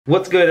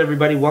What's good,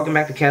 everybody? Welcome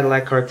back to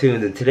Cadillac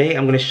Cartoons, and today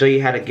I'm going to show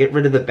you how to get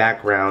rid of the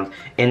background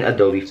in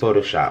Adobe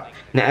Photoshop.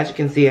 Now, as you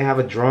can see, I have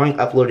a drawing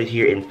uploaded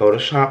here in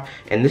Photoshop,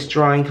 and this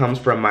drawing comes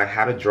from my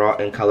How to Draw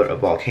and Color a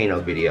Volcano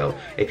video.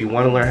 If you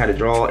want to learn how to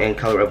draw and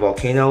color a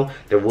volcano,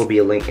 there will be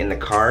a link in the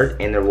card,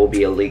 and there will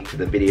be a link to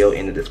the video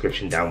in the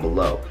description down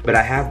below. But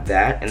I have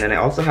that, and then I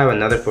also have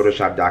another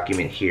Photoshop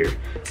document here.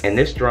 And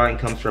this drawing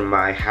comes from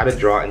my How to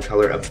Draw and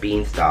Color a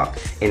Beanstalk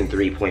in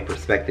 3-point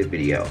perspective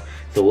video.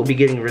 So we'll be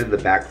getting rid of the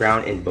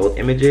background in both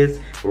images,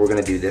 but we're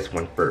going to do this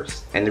one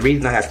first. And the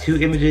reason I have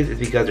two images is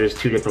because there's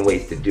two different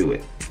ways to do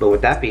it. But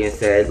with that being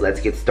said,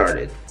 let's get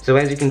started. So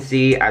as you can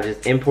see, I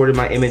just imported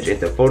my image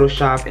into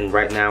Photoshop, and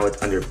right now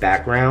it's under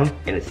background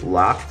and it's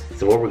locked.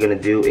 So what we're going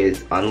to do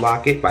is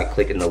unlock it by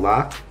clicking the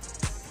lock.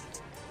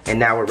 And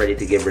now we're ready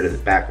to get rid of the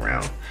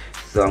background.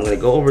 So I'm going to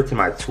go over to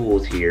my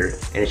tools here,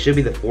 and it should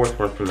be the fourth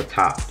one from the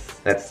top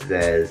that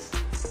says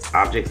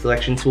Object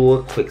Selection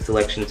Tool, Quick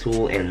Selection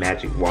Tool, and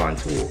Magic Wand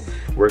Tool.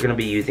 We're going to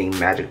be using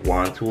Magic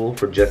Wand Tool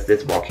for just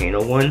this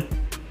volcano one.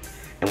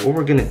 And what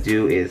we're going to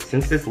do is,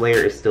 since this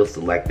layer is still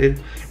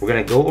selected, we're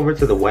going to go over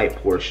to the white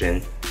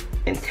portion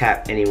and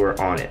tap anywhere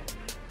on it.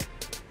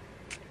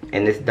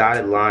 And this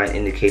dotted line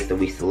indicates that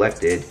we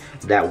selected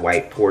that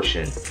white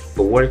portion.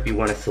 But what if you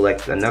want to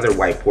select another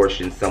white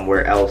portion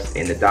somewhere else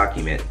in the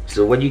document?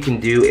 So what you can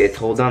do is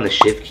hold down the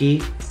Shift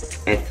key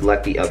and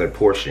select the other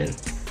portion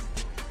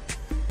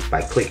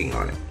by clicking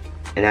on it.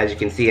 And as you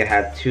can see, I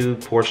have two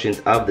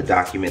portions of the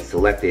document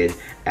selected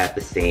at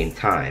the same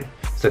time.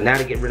 So now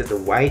to get rid of the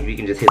white, you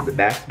can just hit the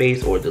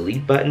backspace or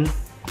delete button.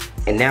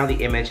 And now the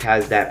image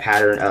has that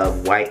pattern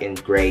of white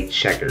and gray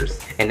checkers.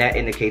 And that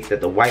indicates that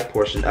the white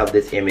portion of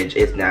this image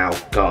is now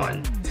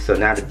gone. So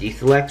now to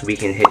deselect, we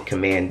can hit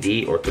Command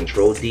D or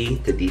Control D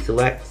to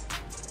deselect.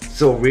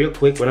 So real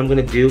quick, what I'm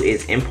going to do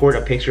is import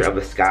a picture of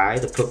a sky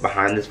to put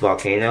behind this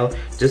volcano,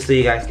 just so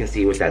you guys can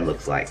see what that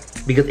looks like.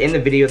 Because in the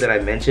video that I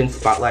mentioned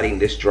spotlighting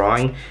this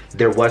drawing,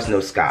 there was no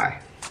sky.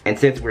 And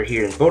since we're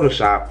here in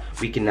Photoshop,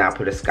 we can now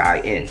put a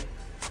sky in.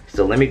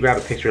 So let me grab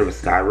a picture of a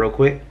sky real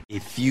quick. A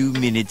few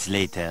minutes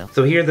later.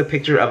 So here's a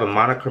picture of a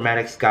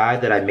monochromatic sky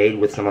that I made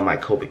with some of my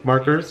Copic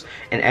markers.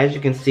 And as you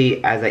can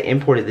see, as I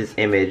imported this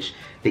image,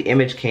 the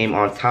image came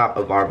on top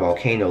of our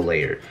volcano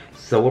layer.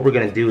 So what we're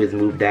going to do is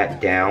move that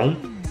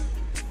down.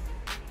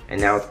 And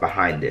now it's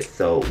behind it.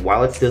 So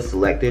while it's still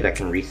selected, I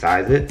can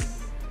resize it.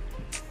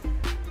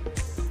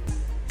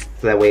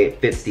 So that way it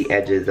fits the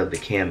edges of the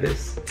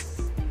canvas.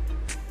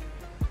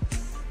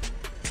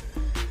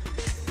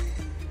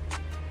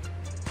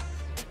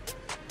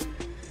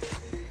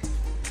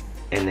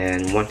 And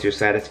then once you're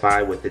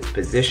satisfied with its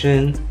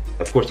position,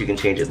 of course you can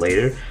change it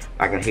later.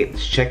 I can hit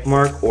this check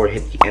mark or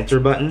hit the enter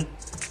button.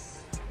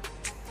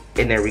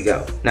 And there we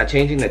go. Now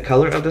changing the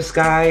color of the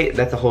sky,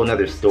 that's a whole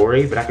nother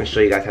story, but I can show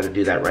you guys how to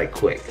do that right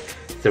quick.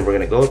 So we're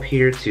gonna go up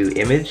here to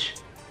Image,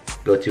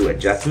 go to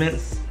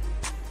Adjustments,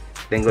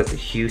 then go to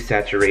Hue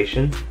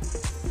Saturation.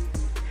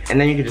 And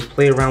then you can just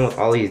play around with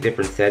all these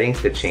different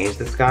settings to change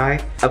the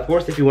sky. Of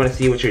course, if you want to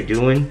see what you're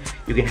doing,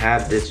 you can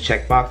have this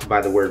checkbox by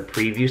the word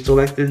preview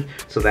selected,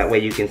 so that way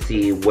you can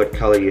see what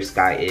color your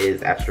sky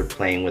is after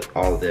playing with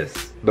all of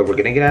this. But we're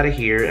gonna get out of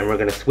here and we're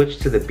gonna switch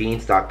to the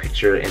beanstalk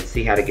picture and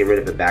see how to get rid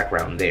of the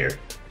background there.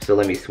 So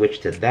let me switch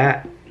to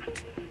that.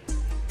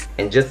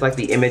 And just like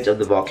the image of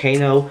the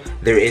volcano,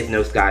 there is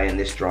no sky in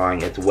this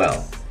drawing as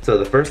well. So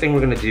the first thing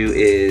we're gonna do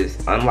is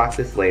unlock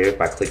this layer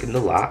by clicking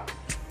the lock.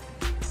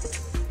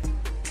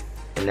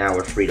 And now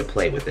we're free to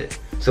play with it.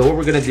 So what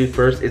we're gonna do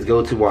first is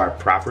go to our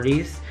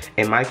properties.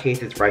 In my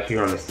case, it's right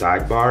here on the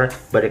sidebar,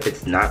 but if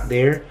it's not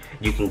there,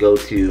 you can go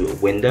to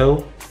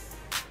Window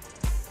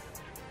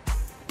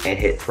and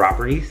hit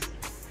Properties.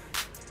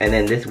 And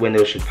then this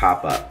window should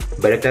pop up.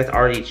 But if that's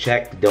already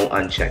checked, don't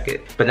uncheck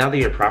it. But now that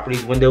your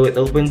properties window is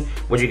open,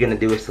 what you're gonna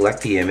do is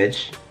select the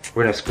image.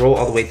 We're gonna scroll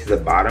all the way to the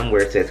bottom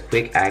where it says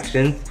Quick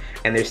Actions.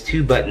 And there's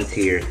two buttons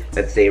here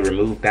that say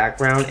Remove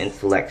Background and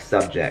Select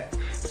Subject.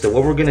 So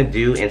what we're gonna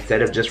do,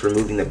 instead of just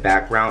removing the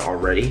background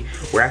already,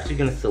 we're actually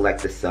gonna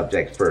select the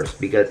subject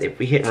first. Because if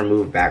we hit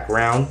Remove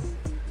Background,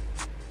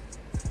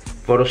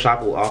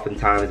 Photoshop will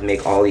oftentimes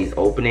make all these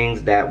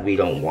openings that we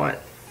don't want.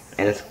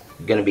 And it's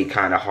gonna be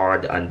kinda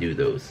hard to undo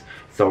those.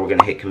 So we're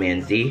gonna hit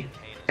Command Z,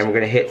 and we're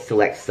gonna hit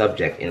Select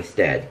Subject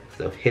instead.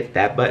 So hit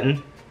that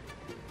button.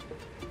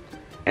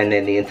 And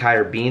then the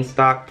entire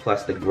beanstalk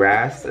plus the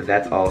grass,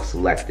 that's all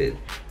selected.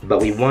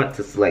 But we want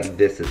to select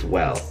this as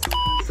well.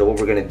 So what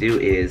we're gonna do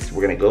is,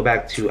 we're gonna go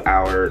back to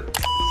our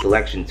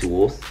selection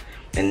tools,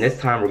 and this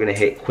time we're gonna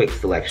hit Quick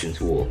Selection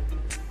Tool.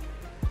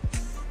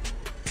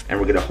 And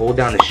we're gonna hold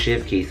down the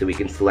Shift key so we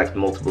can select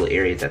multiple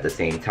areas at the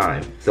same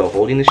time. So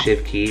holding the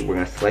Shift key, we're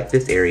gonna select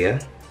this area.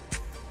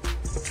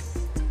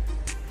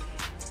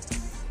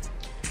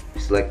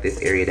 Select this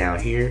area down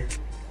here,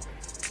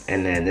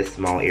 and then this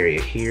small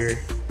area here.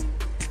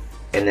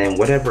 And then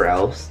whatever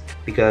else,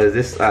 because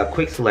this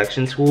quick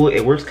selection tool, it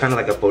works kind of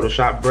like a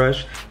Photoshop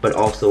brush, but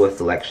also a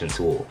selection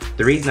tool.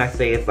 The reason I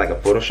say it's like a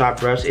Photoshop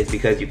brush is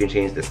because you can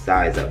change the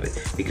size of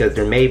it, because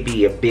there may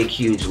be a big,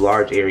 huge,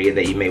 large area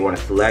that you may want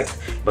to select,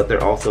 but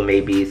there also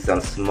may be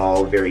some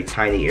small, very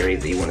tiny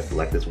areas that you want to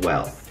select as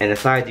well. And the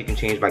size you can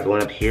change by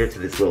going up here to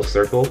this little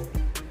circle,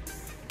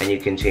 and you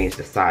can change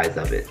the size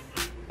of it.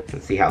 You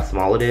can see how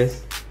small it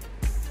is,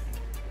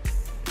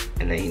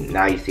 and then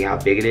now you see how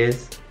big it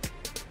is.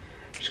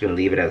 Gonna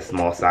leave it at a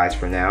small size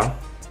for now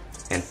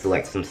and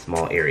select some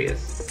small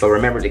areas. But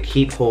remember to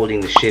keep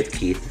holding the shift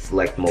keys to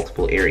select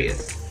multiple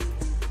areas.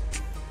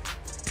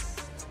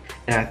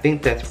 And I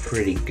think that's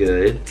pretty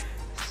good.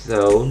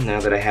 So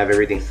now that I have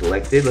everything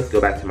selected, let's go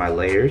back to my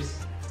layers.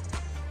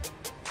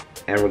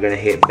 And we're gonna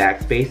hit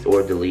backspace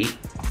or delete.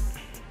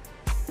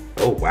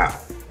 Oh wow.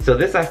 So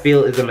this I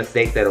feel is a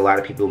mistake that a lot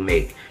of people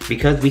make.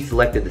 Because we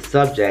selected the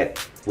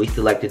subject, we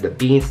selected the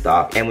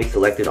beanstalk, and we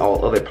selected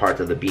all other parts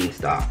of the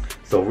beanstalk.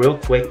 So real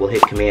quick, we'll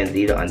hit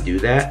Command-Z to undo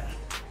that.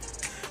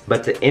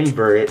 But to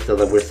invert it so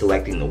that we're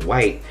selecting the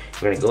white,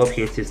 we're gonna go up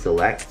here to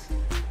select,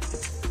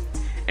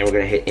 and we're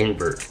gonna hit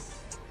invert.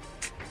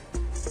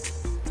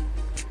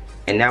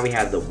 And now we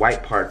have the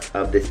white parts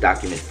of this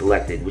document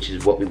selected, which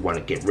is what we want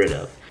to get rid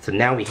of. So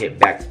now we hit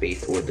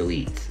backspace or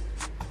delete.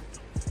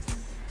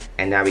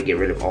 And now we get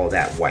rid of all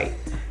that white.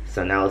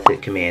 So now let's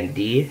hit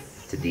Command-D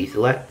to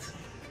deselect.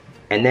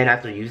 And then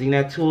after using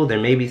that tool, there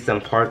may be some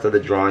parts of the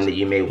drawing that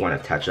you may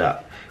want to touch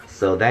up.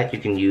 So that you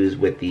can use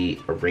with the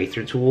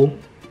eraser tool.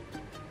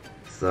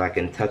 So I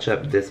can touch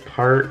up this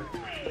part,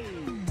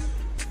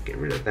 get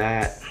rid of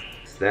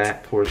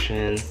that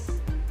portion.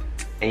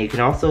 And you can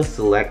also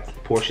select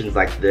portions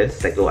like this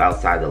that go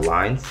outside the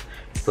lines.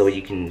 So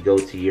you can go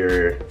to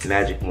your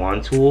magic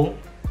wand tool,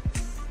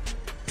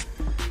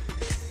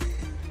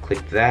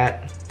 click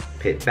that,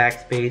 hit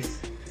backspace,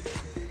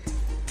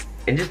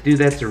 and just do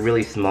that to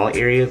really small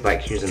areas.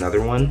 Like here's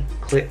another one,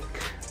 click,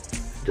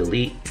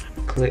 delete,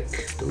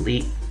 click,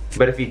 delete.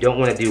 But if you don't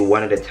want to do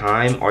one at a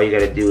time, all you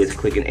gotta do is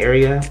click an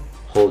area,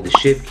 hold the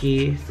shift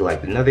key,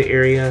 select another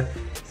area,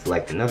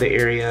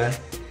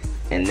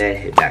 and then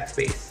hit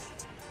backspace.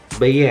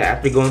 But yeah,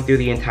 after going through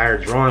the entire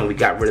drawing, we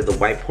got rid of the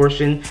white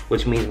portion,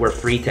 which means we're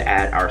free to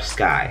add our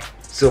sky.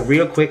 So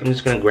real quick, I'm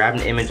just gonna grab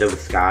an image of the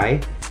sky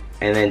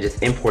and then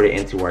just import it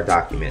into our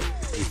document.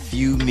 A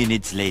few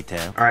minutes later.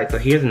 Alright, so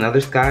here's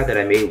another sky that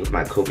I made with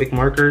my Copic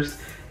markers.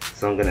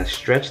 So I'm gonna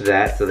stretch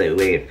that so that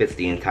way it fits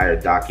the entire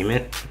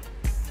document.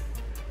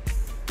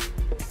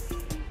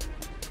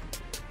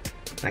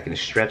 I can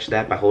stretch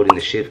that by holding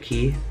the shift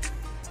key.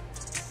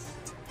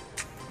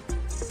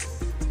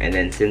 And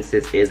then since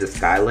this is a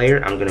sky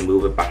layer, I'm gonna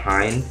move it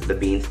behind the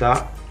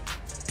beanstalk.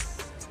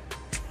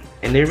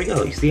 And there we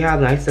go. You see how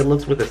nice that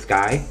looks with the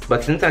sky?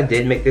 But since I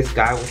did make this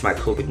sky with my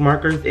Copic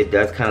markers, it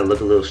does kind of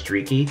look a little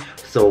streaky.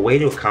 So a way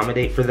to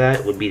accommodate for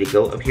that would be to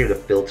go up here to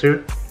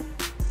filter,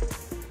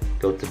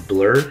 go to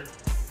blur,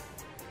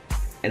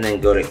 and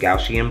then go to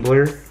Gaussian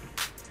blur.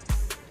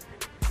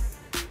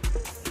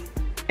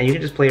 And you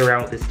can just play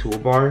around with this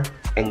toolbar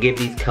and give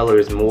these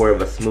colors more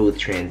of a smooth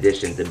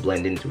transition to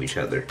blend into each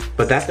other.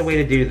 But that's the way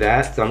to do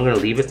that, so I'm gonna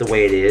leave it the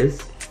way it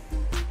is.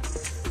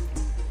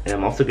 And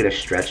I'm also gonna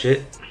stretch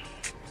it,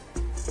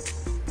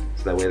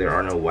 so that way there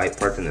are no white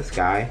parts in the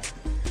sky.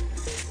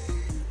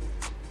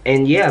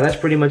 And yeah, that's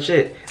pretty much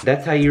it.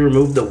 That's how you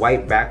remove the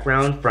white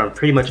background from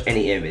pretty much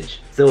any image.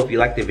 So if you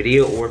liked the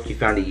video or if you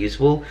found it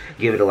useful,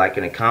 give it a like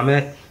and a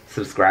comment.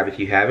 Subscribe if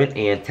you haven't,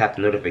 and tap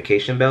the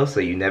notification bell so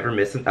you never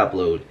miss an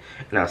upload.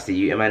 And I'll see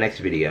you in my next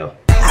video.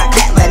 I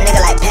got my nigga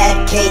like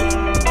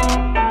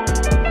pancake.